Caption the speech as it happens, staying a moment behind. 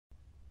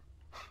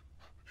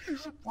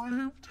He's a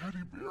brave teddy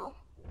bear.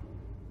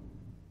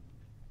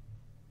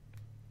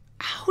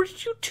 How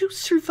did you two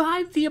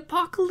survive the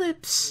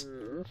apocalypse?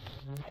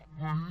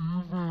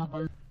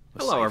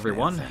 Hello,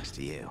 everyone. Thanks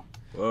to you.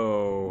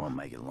 Whoa. Won't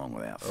make it long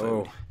without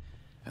food. Oh.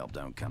 Help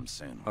don't come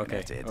soon. We're Okay. gonna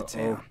have to head to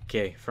town.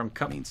 Okay.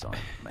 Meantime,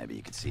 maybe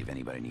you could see if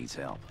anybody needs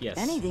help. Yes.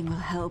 Anything will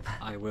help.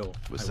 I will.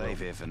 We're safe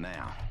here for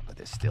now, but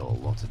there's still a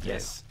lot to do.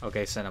 Yes.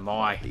 Okay, send them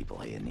away. People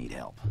here need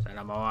help. Send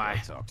them away.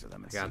 Talk to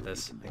them and I got see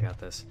this. what we I can got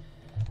this.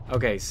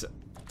 Okay, so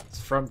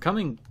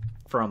coming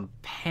from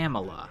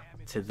Pamela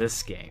to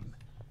this game,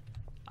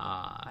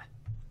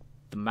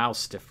 the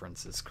mouse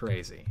difference is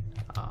crazy.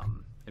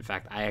 In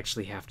fact, I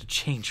actually have to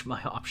change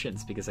my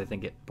options because I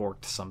think it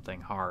borked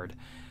something hard.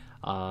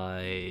 Where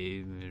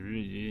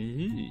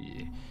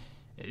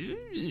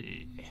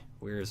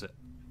is it?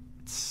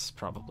 It's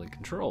probably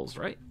controls,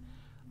 right?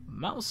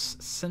 Mouse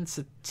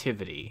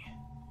sensitivity.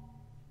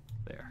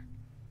 There.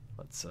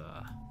 Let's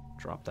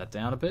drop that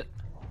down a bit.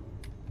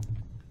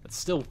 It's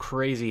still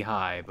crazy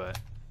high, but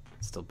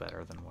it's still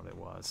better than what it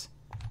was.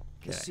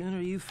 The sooner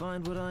you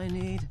find what I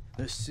need,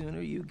 the sooner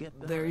you get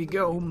back. There you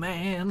go,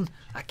 man.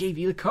 I gave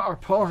you the car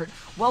part.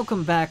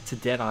 Welcome back to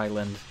Dead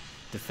Island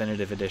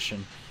Definitive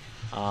Edition.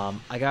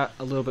 I got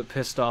a little bit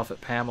pissed off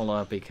at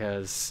Pamela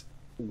because,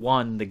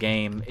 one, the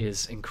game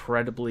is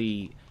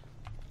incredibly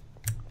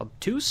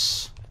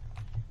obtuse.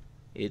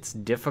 It's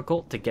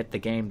difficult to get the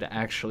game to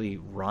actually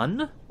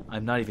run.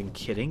 I'm not even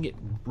kidding. It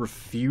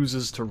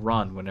refuses to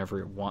run whenever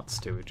it wants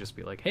to. It just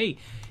be like, hey,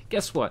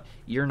 guess what?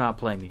 You're not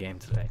playing the game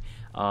today.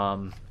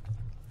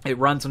 It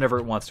runs whenever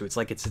it wants to. It's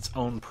like it's its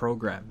own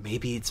program.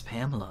 Maybe it's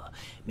Pamela.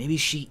 Maybe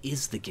she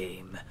is the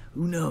game.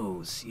 Who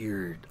knows?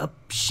 You're up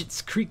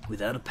shit's creek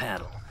without a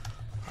paddle.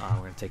 We're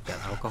gonna take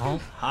that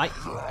alcohol. Hi.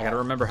 I gotta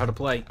remember how to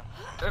play.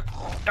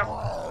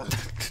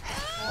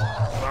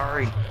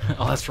 Sorry.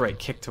 Oh, that's right.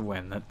 Kick to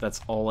win. That's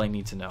all I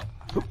need to know.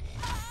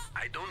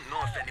 I don't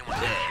know if anyone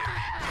is here,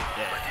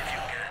 but if you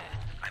can,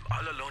 I'm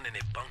all alone in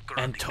a bunker.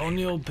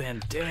 Antonio Please, I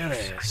need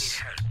Banderas.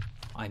 help.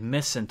 I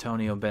miss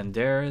Antonio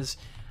Banderas.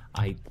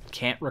 I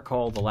can't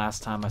recall the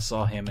last time I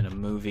saw him in a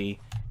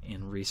movie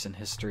in recent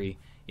history,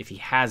 if he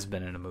has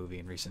been in a movie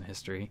in recent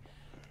history.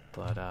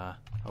 But I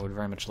would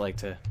very much like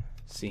to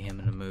see him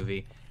in a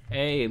movie.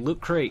 Hey,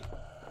 loot crate.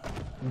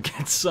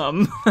 Get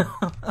some.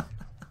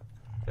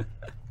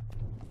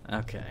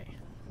 Okay.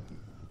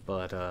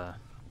 But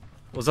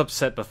was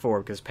upset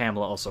before because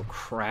Pamela also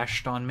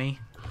crashed on me,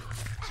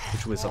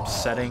 which was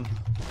upsetting.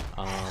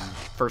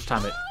 First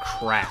time it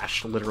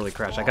crashed, literally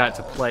crashed. I got it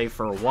to play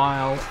for a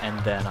while, and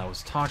then I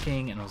was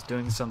talking, and I was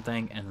doing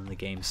something, and then the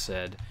game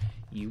said,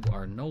 you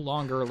are no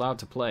longer allowed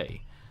to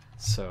play.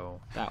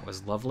 So, that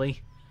was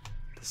lovely,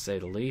 to say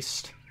the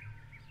least.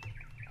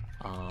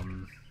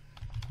 Of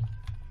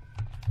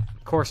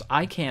course,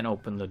 I can't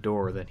open the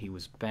door that he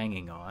was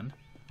banging on.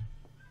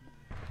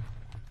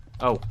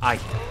 Oh, I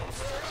can.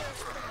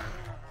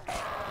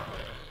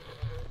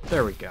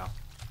 There we go.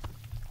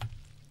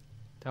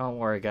 Don't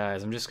worry,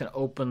 guys. I'm just going to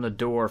open the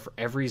door for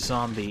every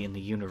zombie in the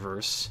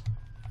universe.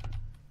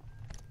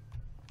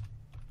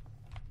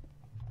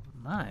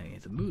 My,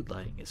 the mood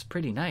lighting is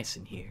pretty nice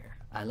in here.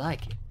 I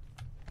like it.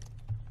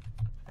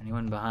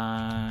 Anyone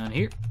behind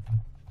here?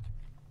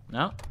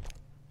 No?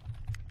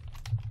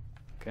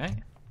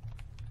 Okay.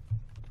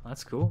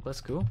 That's cool.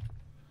 That's cool.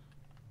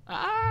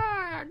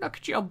 Ah, look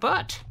at your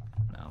butt.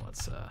 No,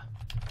 let's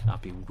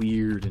not be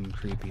weird and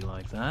creepy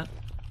like that.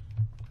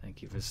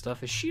 Thank you for the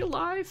stuff. Is she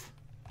alive?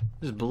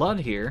 There's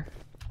blood here.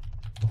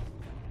 I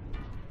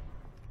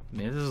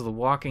mean, this is The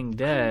Walking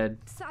Dead.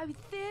 So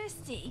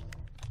thirsty.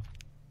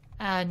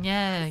 Oh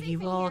no,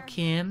 you all,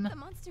 Kim. The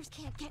monsters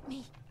can't get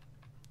me.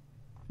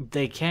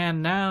 They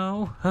can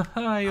now.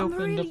 I I'm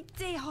opened really up.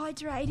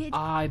 dehydrated.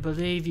 I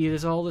believe you.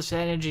 There's all this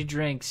energy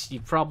drinks.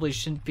 You probably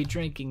shouldn't be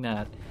drinking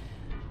that.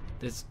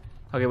 This.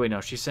 Okay, wait, no.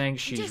 She's saying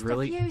she's Just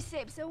really. a few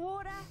sips of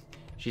water.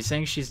 She's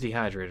saying she's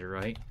dehydrated,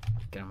 right?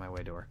 Get on my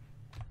way, door.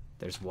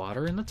 There's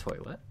water in the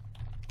toilet.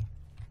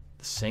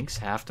 The sinks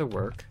have to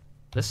work.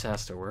 This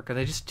has to work. Are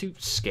they just too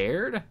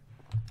scared?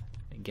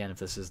 Again, if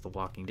this is the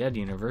Walking Dead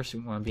universe, we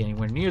don't want to be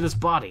anywhere near this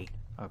body.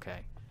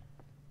 Okay.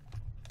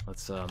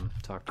 Let's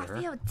talk to her.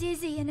 I feel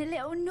dizzy and a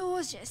little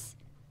nauseous.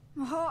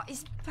 My heart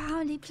is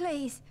pounding,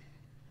 please.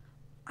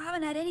 I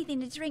haven't had anything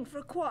to drink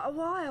for quite a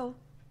while.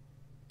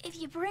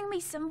 If you bring me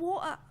some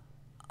water,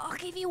 I'll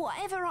give you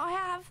whatever I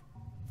have.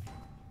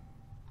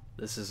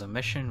 This is a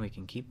mission we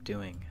can keep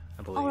doing,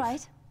 I believe. All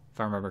right. If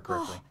I remember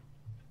correctly. Oh.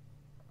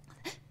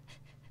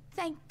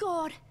 Thank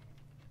God.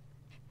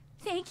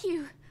 Thank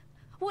you.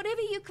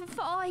 Whatever you can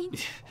find.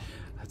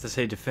 I have to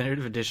say,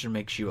 Definitive Edition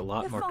makes you a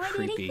lot more find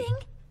creepy. anything?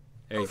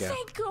 There you go.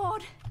 Thank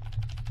God.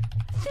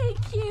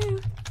 Thank you.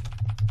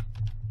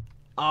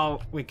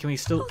 Oh, wait, can we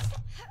still...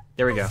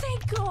 There we go.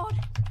 Thank God.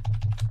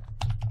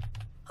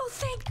 Oh,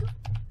 thank God.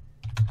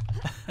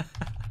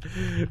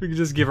 We can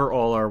just give her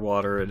all our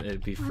water and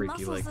it'd be My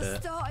freaky muscles like are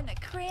that. starting to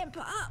cramp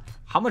up.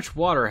 How much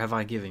water have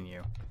I given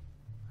you?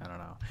 I don't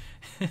know.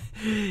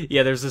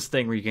 Yeah, there's this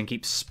thing where you can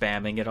keep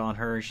spamming it on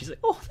her, and she's like,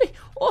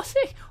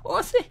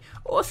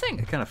 thing.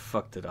 I kind of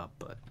fucked it up,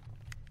 but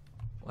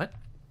what?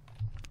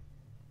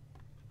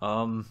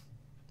 I'm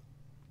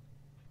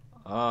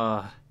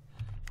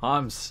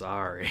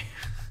sorry.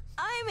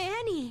 I'm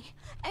Annie,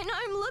 and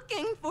I'm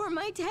looking for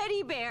my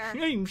teddy bear.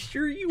 I'm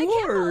sure you I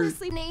can't are.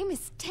 honestly name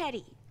is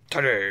Teddy.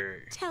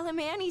 Teddy. Tell him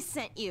Annie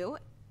sent you,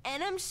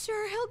 and I'm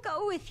sure he'll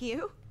go with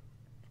you.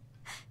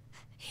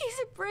 He's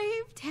a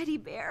brave teddy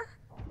bear.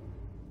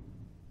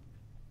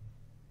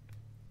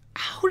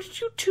 How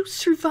did you two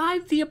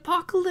survive the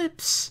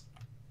apocalypse?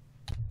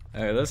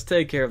 Alright, let's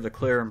take care of the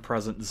clear and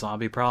present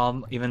zombie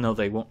problem, even though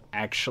they won't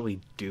actually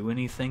do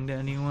anything to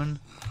anyone.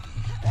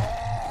 They're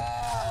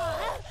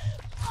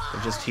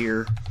just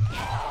here,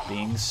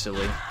 being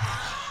silly.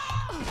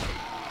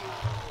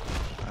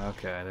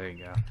 Okay, there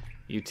you go.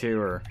 You two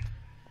are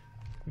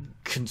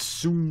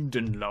consumed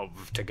in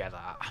love together.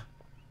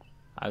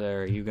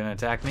 Either are you gonna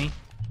attack me?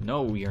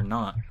 No, you're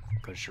not,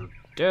 because you're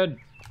dead.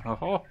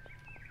 Oh.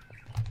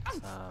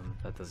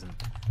 That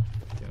doesn't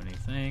do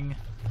anything.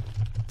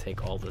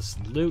 Take all this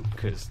loot,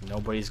 because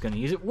nobody's gonna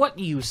use it. What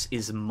use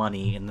is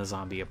money in the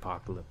zombie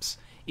apocalypse?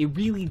 It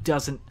really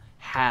doesn't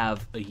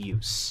have a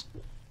use.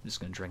 I'm just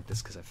gonna drink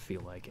this because I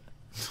feel like it.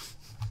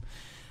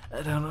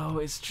 I don't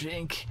always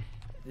drink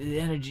the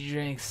energy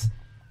drinks,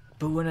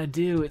 but when I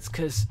do, it's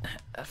because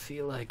I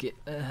feel like it.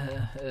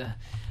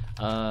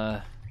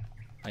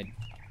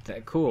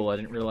 Cool, I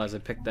didn't realize I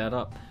picked that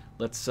up.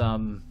 Let's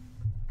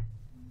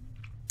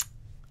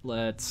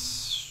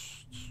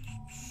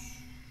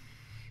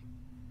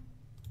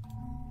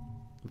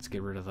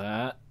get rid of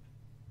that.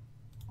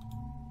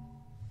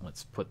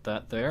 Let's put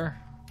that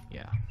there.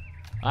 Yeah,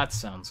 that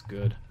sounds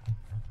good.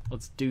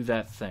 Let's do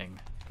that thing.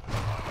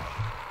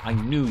 I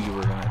knew you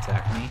were gonna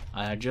attack me.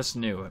 I just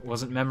knew. It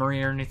wasn't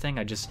memory or anything.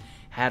 I just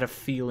had a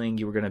feeling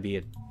you were gonna be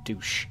a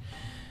douche.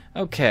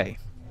 Okay.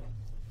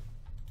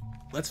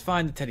 Let's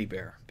find the teddy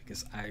bear,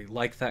 because I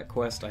like that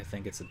quest. I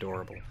think it's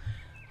adorable.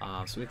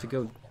 So we have to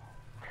go...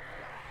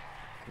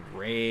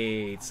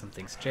 Great,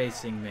 something's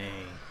chasing me.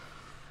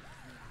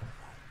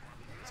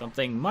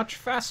 Something much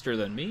faster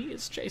than me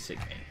is chasing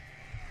me.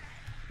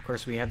 Of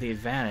course, we have the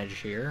advantage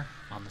here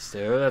on the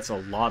stair. That's a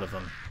lot of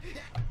them.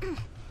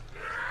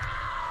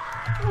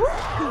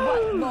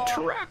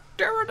 Track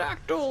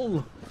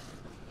pterodactyl!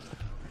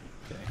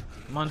 Okay,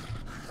 come on.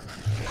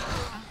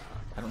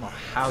 I don't know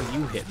how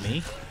you hit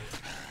me.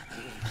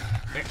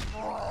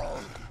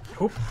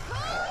 Oop.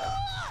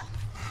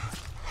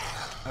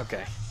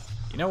 Okay.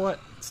 You know what?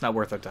 It's not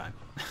worth our time.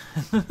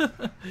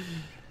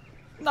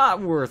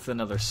 Not worth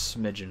another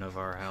smidgen of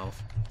our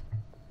health.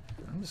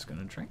 I'm just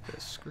gonna drink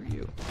this. Screw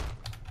you.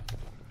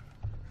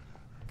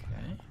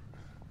 Okay.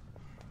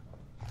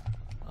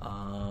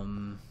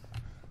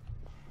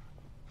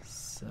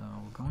 So,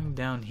 going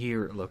down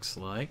here, it looks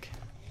like.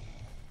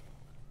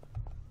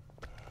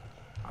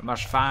 I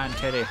must find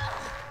Teddy.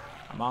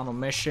 I'm on a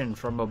mission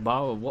from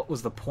above. What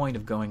was the point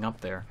of going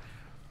up there?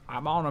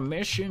 I'm on a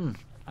mission.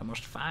 I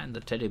must find the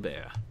teddy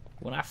bear.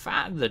 When I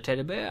find the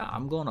teddy bear,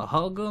 I'm gonna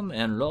hug him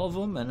and love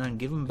him and then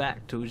give him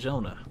back to his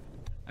owner.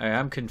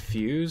 I'm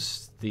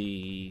confused.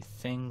 The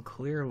thing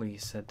clearly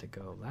said to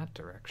go that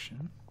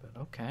direction, but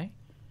okay.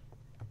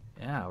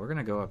 Yeah, we're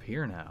gonna go up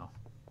here now.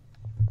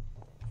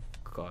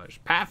 Cause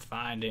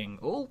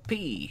pathfinding OP.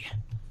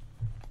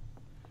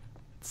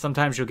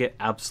 Sometimes you'll get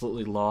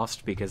absolutely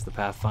lost because the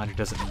Pathfinder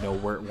doesn't know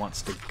where it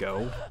wants to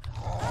go.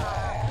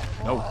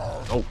 No,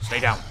 no, stay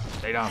down,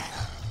 stay down.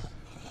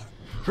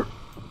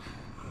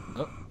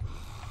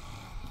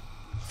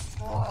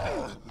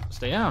 Oh.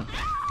 Stay down.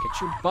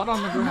 Get your butt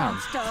on the ground.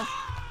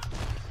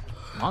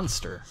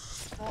 Monster.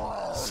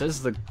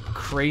 Says the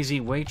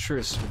crazy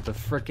waitress with the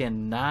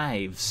frickin'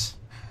 knives.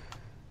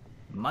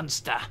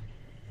 Monster.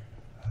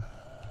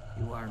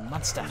 You are a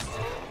monster.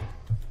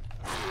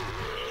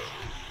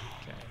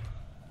 Okay.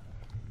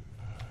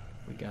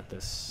 We got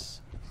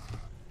this.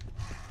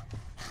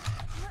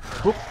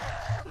 Whoop.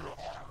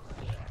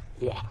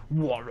 There we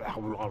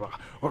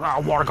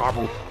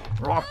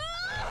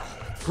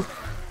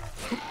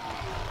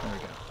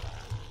go.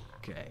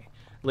 Okay.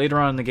 Later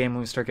on in the game,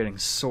 when we start getting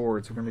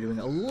swords, we're going to be doing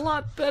a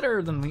lot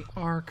better than we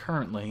are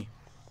currently.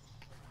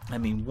 I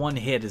mean, one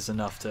hit is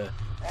enough to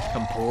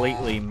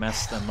completely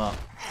mess them up.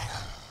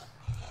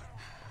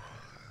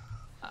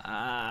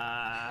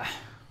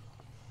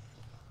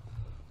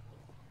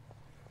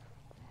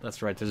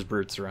 That's right, there's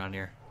brutes around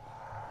here.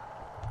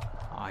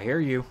 I hear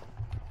you.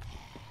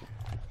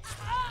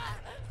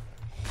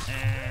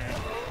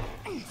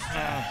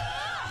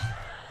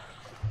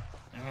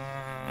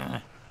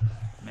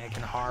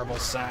 Making horrible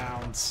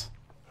sounds.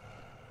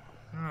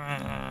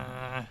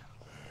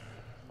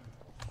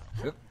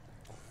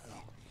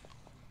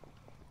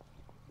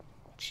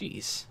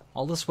 Jeez,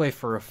 all this way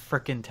for a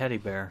frickin' teddy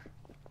bear.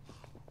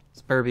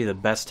 This better be the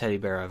best teddy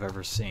bear I've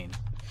ever seen.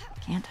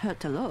 Can't hurt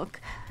to look.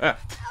 Ah.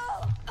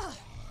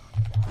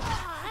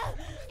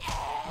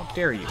 How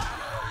dare you?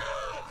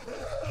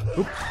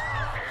 Oop.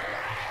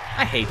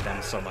 I hate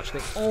them so much.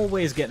 They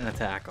always get an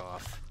attack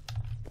off.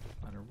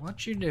 No matter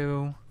what you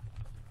do,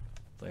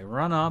 They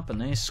run up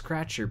and they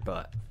scratch your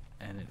butt.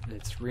 And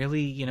it's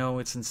really, you know,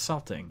 it's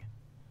insulting.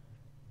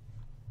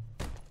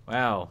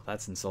 Wow,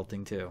 that's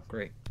insulting too.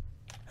 Great.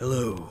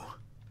 Hello.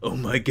 Oh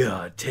my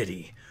god,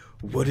 Teddy.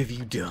 What have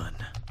you done?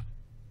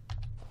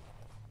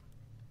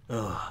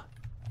 Ugh.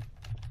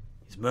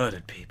 He's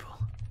murdered people.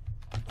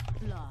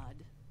 Blood.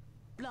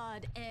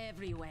 Blood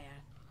everywhere.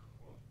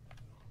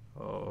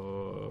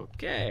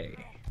 Okay.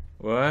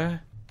 What?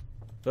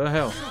 The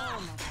hell?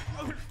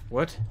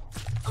 What?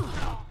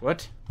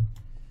 What?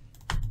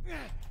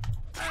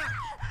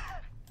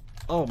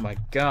 Oh my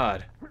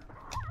god.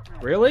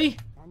 Really?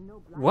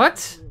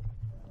 What?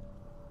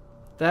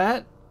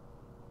 That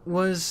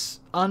was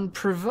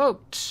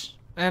unprovoked.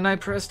 And I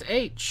pressed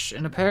H,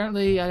 and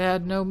apparently I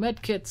had no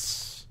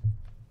medkits.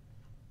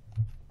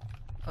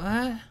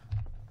 What?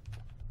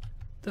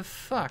 The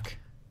fuck?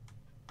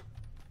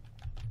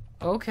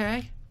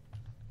 Okay.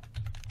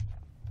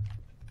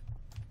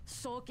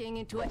 Soaking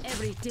into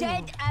everything.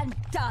 Dead and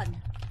done.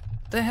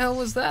 The hell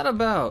was that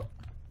about?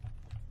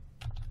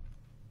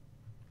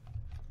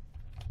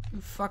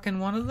 You fucking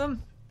one of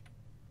them?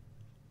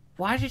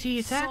 Why did he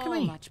attack So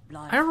me? much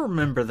blood. I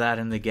remember that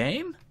in the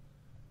game.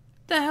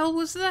 The hell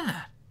was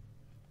that?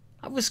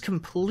 I was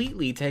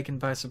completely taken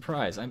by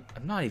surprise. I'm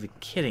not even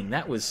kidding.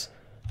 That was...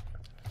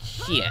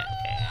 Yeah.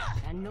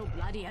 And no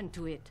bloody end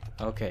to it.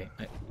 Okay,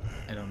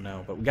 I don't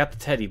know, but we got the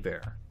teddy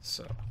bear,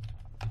 so...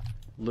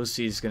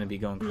 Lucy's gonna be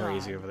going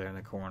crazy over there in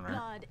the corner.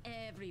 Blood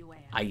everywhere.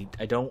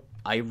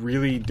 I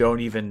really don't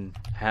even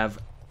have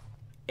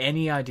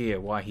any idea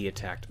why he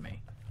attacked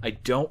me. I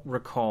don't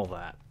recall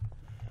that.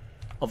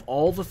 Of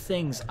all the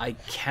things I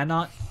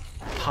cannot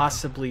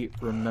possibly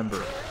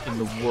remember in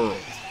the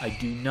world, I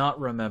do not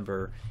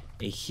remember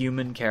a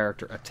human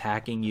character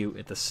attacking you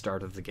at the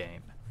start of the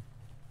game.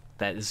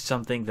 That is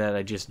something that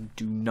I just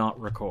do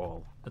not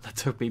recall. That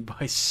took me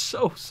by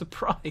so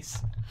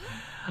surprise.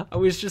 I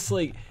was just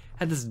like,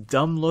 had this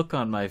dumb look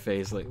on my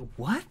face, like,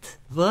 what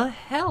the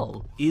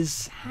hell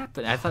is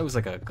happening? I thought it was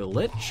like a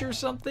glitch or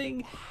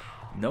something.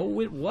 No,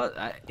 it was.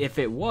 If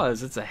it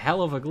was, it's a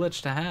hell of a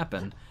glitch to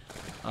happen.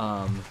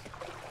 I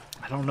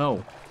don't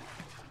know.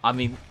 I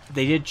mean,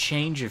 they did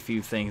change a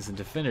few things in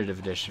Definitive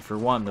Edition. For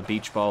one, the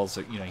beach balls,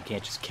 are, you know, you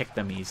can't just kick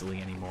them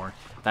easily anymore.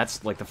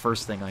 That's like the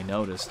first thing I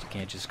noticed. You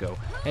can't just go,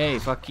 hey,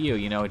 fuck you.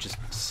 You know, it just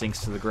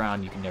sinks to the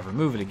ground. You can never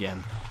move it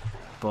again.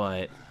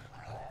 But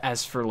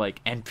as for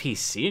like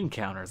NPC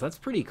encounters, that's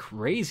pretty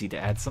crazy to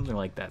add something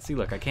like that. See,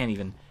 look, I can't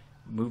even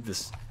move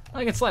this.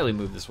 I can slightly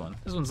move this one.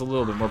 This one's a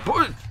little bit more.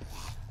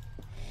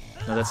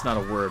 No, that's not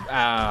a word.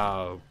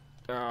 Ow.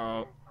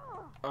 Oh.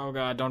 Oh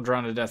god, don't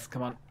drown to death.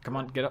 Come on, come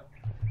on, get up.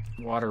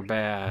 Water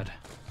bad.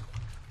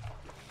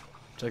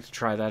 Would you like to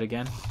try that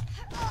again?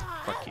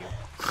 Fuck you.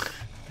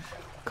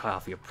 Cut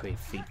off your pretty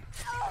feet.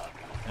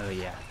 Oh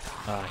yeah.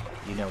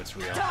 You know it's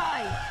real.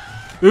 Die!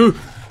 Ooh!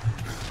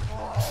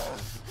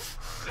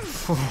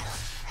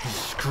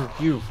 Screw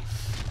you.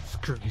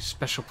 Screw you.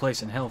 Special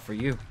place in hell for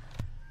you.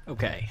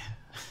 Okay.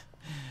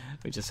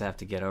 We just have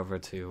to get over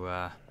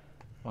to,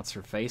 what's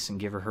her face and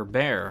give her her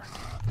bear.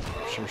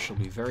 I'm sure she'll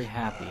be very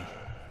happy.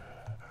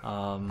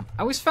 I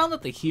always found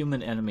that the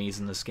human enemies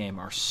in this game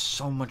are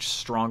so much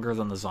stronger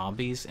than the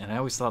zombies, and I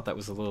always thought that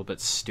was a little bit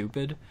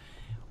stupid.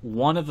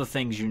 One of the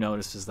things you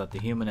notice is that the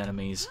human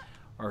enemies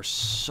are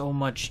so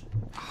much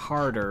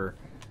harder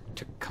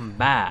to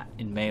combat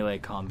in melee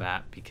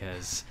combat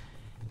because,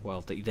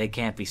 well, they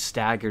can't be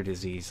staggered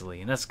as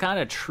easily. And that's kind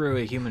of true.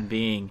 A human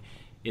being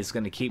is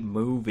going to keep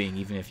moving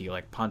even if you,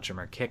 like, punch him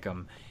or kick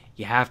him.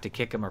 You have to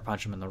kick him or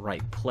punch him in the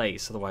right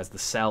place. Otherwise, the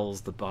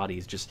cells, the body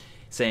is just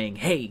saying,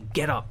 hey,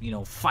 get up, you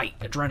know, fight,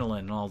 adrenaline,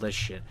 and all this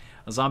shit.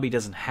 A zombie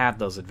doesn't have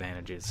those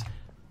advantages.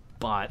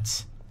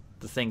 But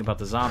the thing about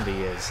the zombie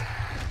is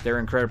they're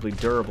incredibly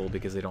durable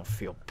because they don't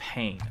feel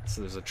pain.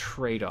 So there's a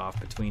trade-off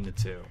between the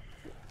two.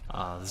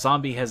 The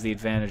zombie has the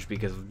advantage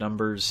because of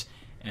numbers,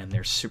 and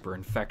they're super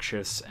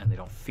infectious, and they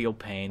don't feel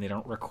pain. They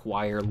don't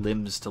require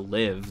limbs to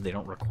live. They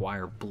don't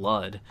require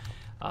blood.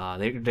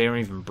 They don't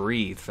even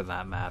breathe, for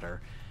that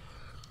matter.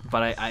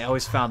 But I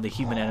always found the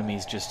human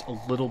enemies just a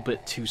little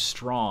bit too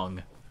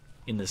strong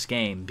in this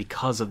game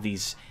because of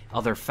these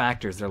other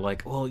factors. They're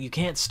like, well, you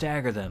can't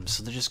stagger them,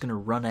 so they're just going to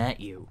run at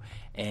you.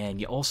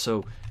 And you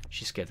also...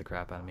 She scared the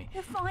crap out of me.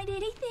 You find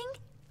anything?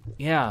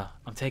 Yeah,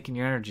 I'm taking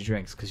your energy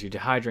drinks because you're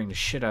dehydrating the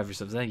shit out of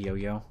yourself. Is that a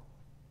yo-yo?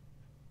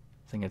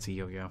 I think it's a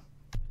yo-yo.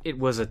 It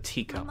was a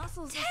teacup. My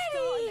muscles Teddy! are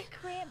starting to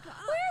cramp up.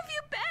 Where have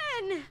you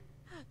been?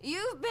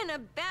 You've been a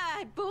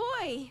bad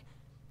boy.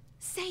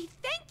 Say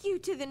thank you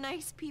to the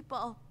nice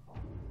people.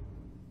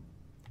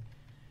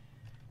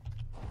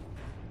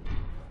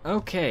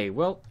 Okay,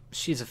 well,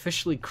 she's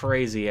officially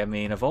crazy. I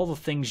mean, of all the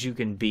things you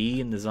can be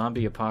in the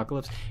zombie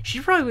apocalypse, she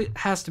probably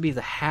has to be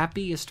the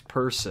happiest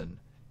person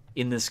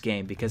in this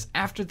game, because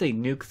after they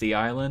nuke the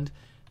island,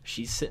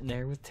 she's sitting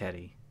there with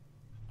Teddy.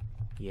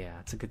 Yeah,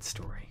 it's a good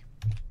story.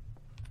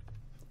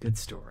 Good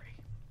story.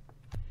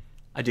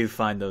 I do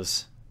find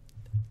those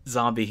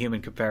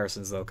zombie-human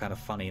comparisons, though, kind of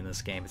funny in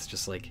this game. It's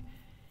just like,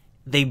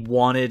 they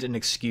wanted an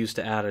excuse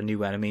to add a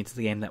new enemy to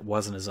the game that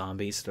wasn't a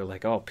zombie. So they're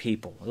like, oh,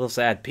 people. Let's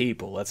add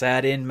people. Let's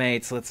add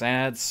inmates. Let's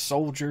add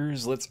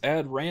soldiers. Let's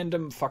add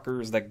random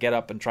fuckers that get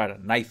up and try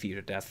to knife you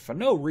to death for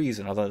no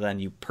reason other than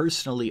you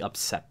personally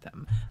upset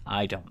them.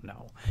 I don't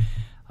know.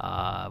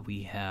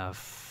 We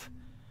have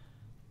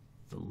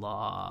the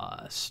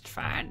Lost.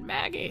 Find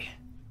Maggie.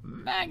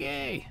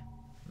 Maggie.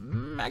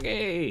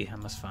 I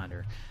must find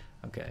her.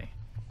 Okay.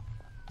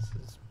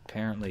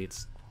 Apparently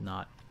it's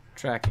not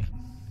tracking.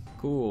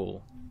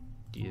 Cool.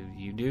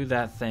 You do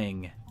that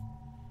thing.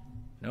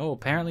 No,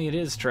 apparently it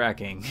is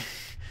tracking.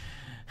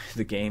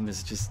 The game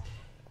is just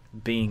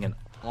being an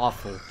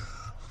awful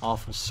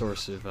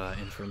source of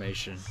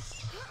information.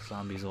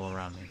 Zombies all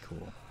around me.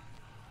 Cool.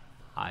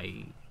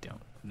 I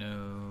don't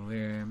know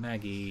where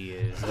Maggie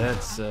is.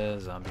 That's a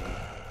zombie.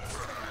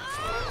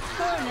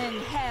 Burn in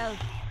hell.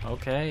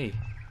 Okay.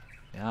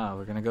 Yeah,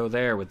 we're gonna go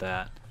there with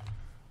that.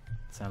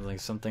 Sounds like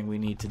something we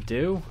need to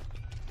do.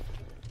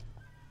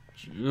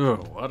 Ew,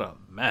 what a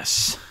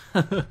mess.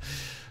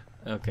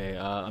 Okay,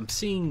 I'm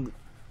seeing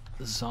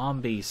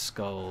zombie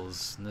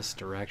skulls in this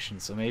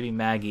direction, so maybe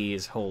Maggie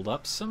is holed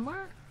up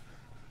somewhere?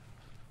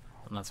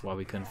 And that's why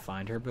we couldn't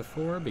find her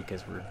before,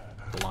 because we're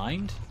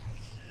blind?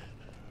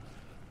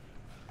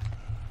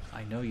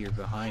 I know you're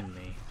behind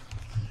me.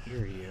 I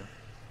hear you.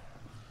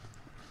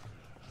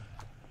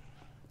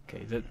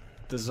 Okay,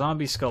 the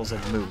zombie skulls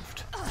have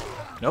moved.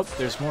 Nope,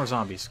 there's more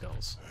zombie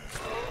skulls.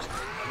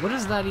 What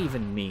does that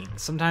even mean?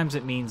 Sometimes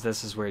it means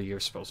this is where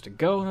you're supposed to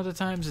go, and other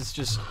times it's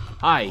just,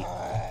 hi.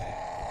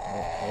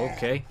 Oh,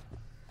 okay.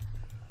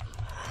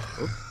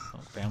 Oop.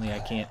 Well, apparently I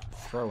can't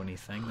throw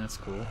anything, that's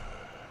cool.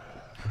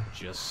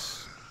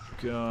 Just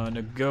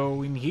gonna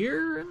go in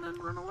here and then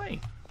run away.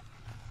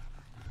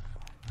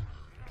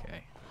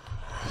 Okay.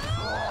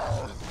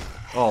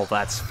 Oh,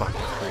 that's fucking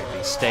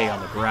creepy. Stay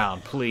on the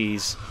ground,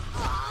 please.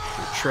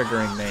 You're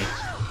triggering me.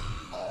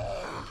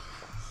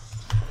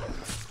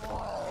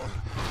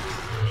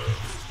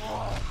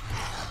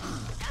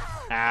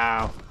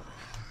 Ow.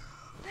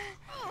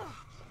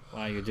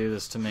 Why you do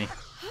this to me?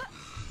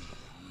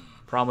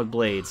 Problem with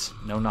blades.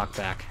 No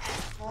knockback.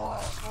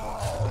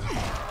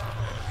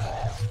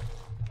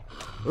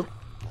 Oop.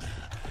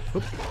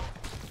 Oop.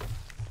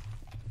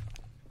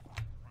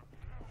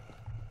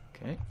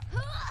 Okay.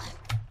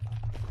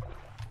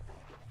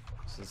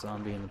 There's a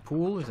zombie in the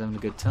pool. He's having a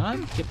good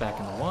time. Get back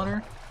in the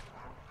water.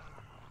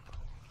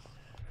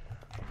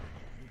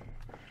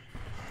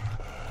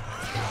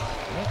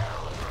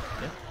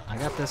 Yep, I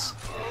got this.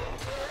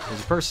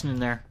 There's a person in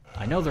there.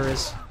 I know there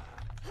is.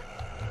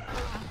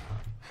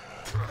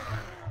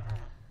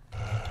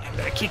 I'm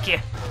gonna kick you.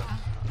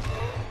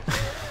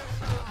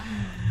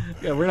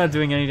 Yeah, we're not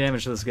doing any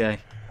damage to this guy.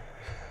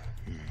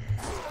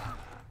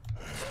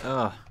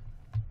 Ugh.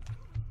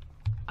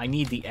 I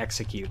need the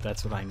execute.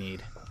 That's what I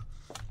need.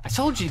 I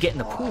told you to get in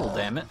the pool,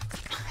 damn it.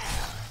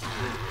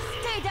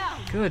 Stay down.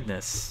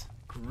 Goodness.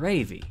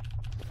 Gravy.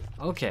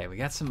 Okay, we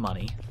got some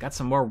money. Got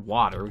some more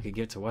water. We could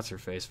give to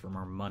What's-Her-Face for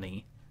more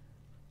money.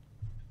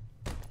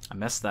 I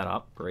messed that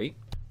up. Great.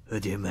 Oh,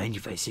 do you mind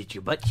if I sit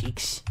your butt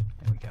cheeks?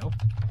 There we go.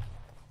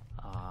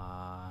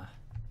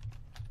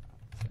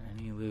 Is there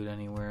any loot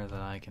anywhere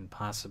that I can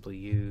possibly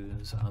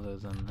use other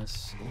than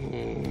this?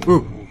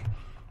 Ooh.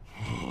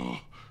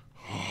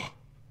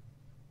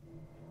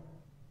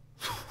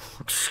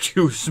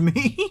 Excuse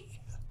me?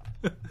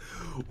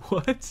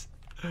 What?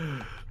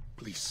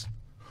 Please.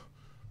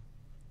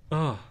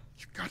 Oh.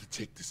 You gotta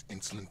take this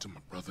insulin to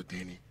my brother,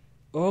 Danny.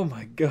 Oh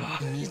my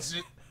god. He needs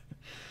it.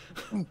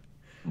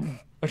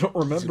 I don't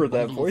remember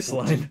that voice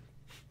line.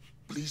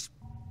 Please.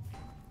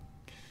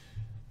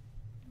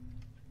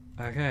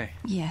 Okay.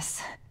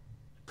 Yes.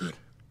 Good.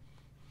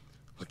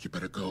 Look, you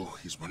better go.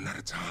 He's running out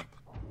of time.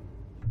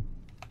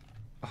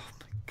 Oh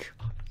my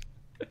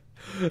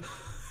god.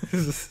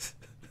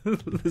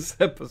 This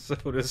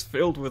episode is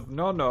filled with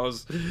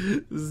no-nos.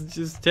 This is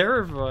just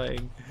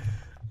terrifying.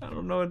 I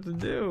don't know what to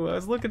do. I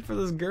was looking for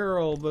this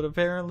girl, but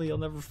apparently I'll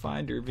never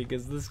find her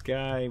because this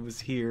guy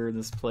was here in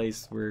this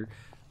place where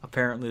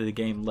apparently the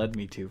game led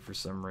me to for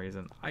some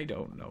reason. I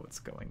don't know what's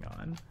going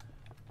on.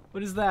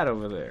 What is that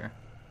over there?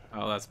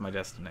 Oh, that's my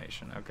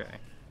destination. Okay.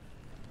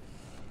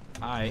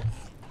 Hi.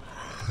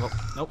 Well,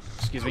 nope.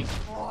 Excuse me.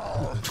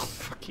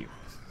 Fuck you.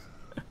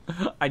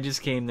 I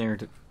just came there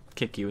to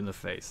kick you in the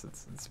face.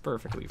 It's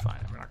perfectly fine.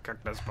 I'm gonna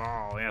kick this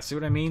ball. Yeah, see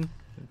what I mean?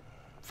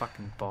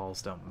 Fucking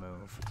balls don't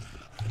move.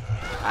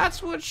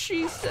 That's what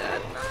she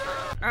said.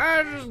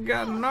 I just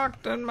got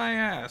knocked on my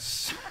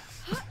ass.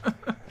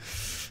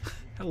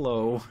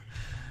 Hello.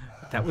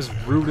 That was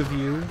rude of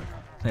you.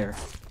 There.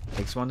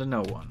 Takes one to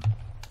know one.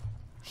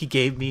 He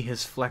gave me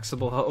his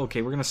flexible...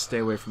 Okay, we're gonna stay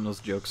away from those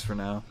jokes for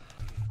now.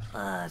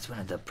 It's one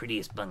of the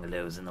prettiest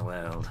bungalows in the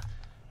world.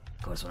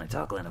 Of course, when I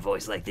talk in a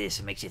voice like this,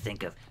 it makes you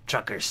think of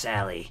Trucker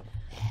Sally.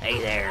 Hey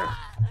there,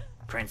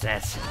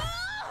 princess.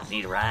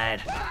 Need a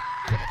ride?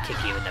 I'm gonna kick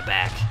you in the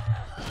back.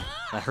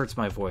 That hurts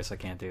my voice. I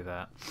can't do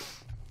that.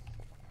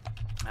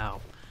 Ow.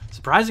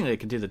 Surprisingly, I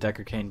can do the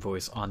Deckard Cain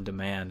voice on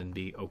demand and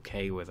be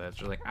okay with it. It's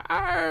just like,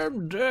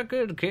 I'm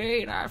Deckard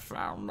Cain, I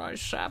found my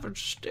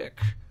savage stick.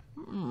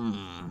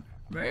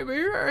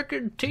 Maybe I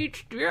can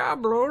teach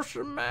Diablo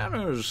some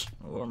manners.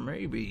 Or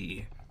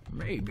maybe,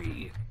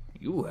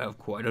 you have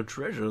quite a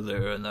treasure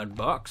there in that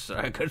box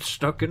that I got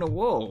stuck in a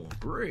wall.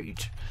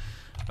 Great.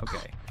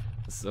 Okay,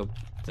 so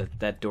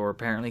that door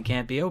apparently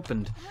can't be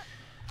opened.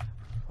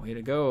 Way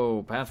to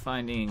go,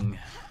 pathfinding.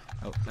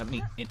 Oh, let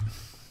me in.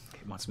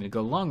 It wants me to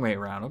go long way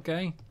around.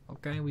 Okay,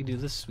 we do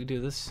this.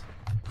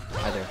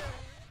 Hi there.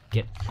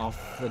 Get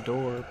off the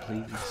door,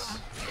 please.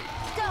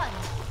 Done.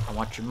 I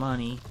want your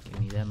money.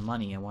 Give me that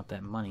money. I want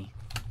that money.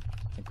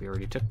 I think we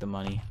already took the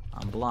money.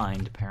 I'm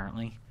blind,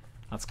 apparently.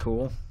 That's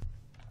cool.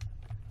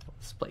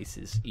 This place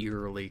is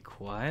eerily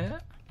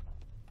quiet.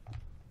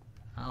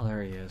 Oh,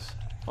 there he is.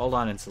 Hold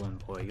on,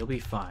 Insulin Boy. You'll be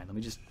fine. Let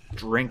me just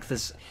drink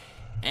this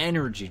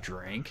energy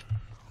drink.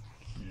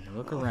 And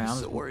look around. I'm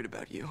so worried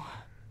about you.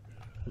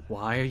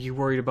 Why are you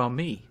worried about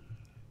me?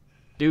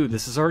 Dude,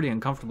 this is already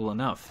uncomfortable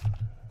enough.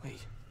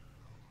 Wait,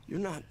 you're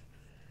not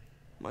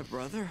my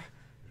brother?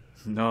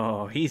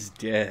 No, he's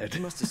dead. He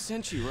must have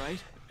sent you,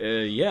 right?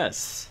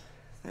 Yes.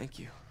 Thank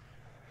you.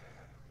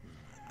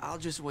 I'll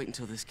just wait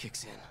until this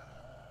kicks in.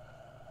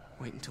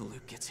 Wait until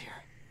Luke gets here.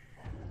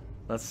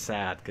 That's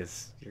sad,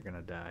 because you're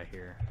gonna die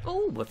here.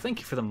 Oh, well, thank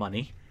you for the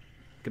money.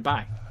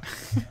 Goodbye.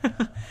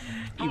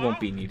 You won't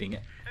be needing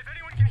it. If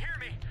anyone can hear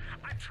me,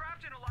 I'm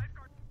trapped in a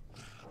lifeguard.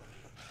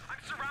 I'm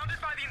surrounded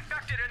by the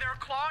infected and they're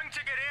clawing to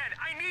get in.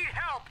 I need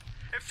help.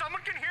 If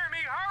someone can hear me,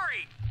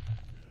 hurry.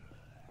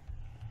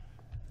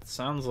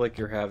 Sounds like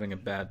you're having a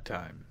bad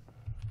time.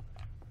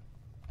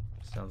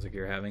 Sounds like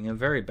you're having a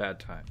very bad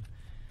time.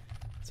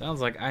 Sounds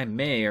like I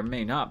may or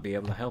may not be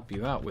able to help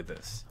you out with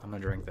this. I'm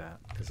gonna drink that,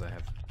 because I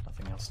have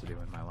nothing else to do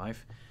in my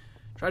life.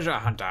 Treasure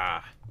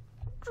hunter!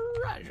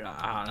 Treasure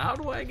hunt! How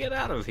do I get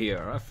out of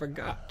here? I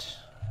forgot.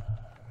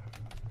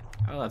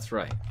 Oh, that's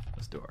right.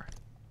 This door.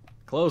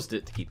 Closed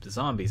it to keep the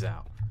zombies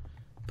out.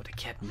 But it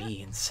kept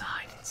me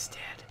inside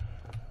instead.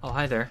 Oh,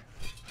 hi there.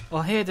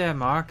 Oh, hey there,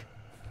 Mark.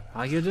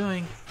 How you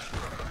doing?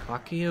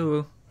 Fuck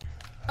you.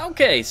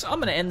 Okay, so I'm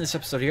going to end this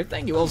episode here.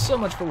 Thank you all so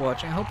much for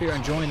watching. I hope you're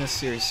enjoying this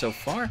series so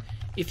far.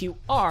 If you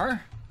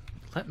are,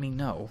 let me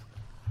know.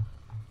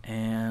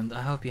 And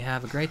I hope you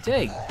have a great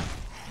day.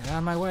 Get out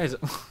of my way.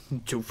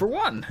 2 for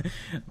 1.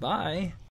 Bye.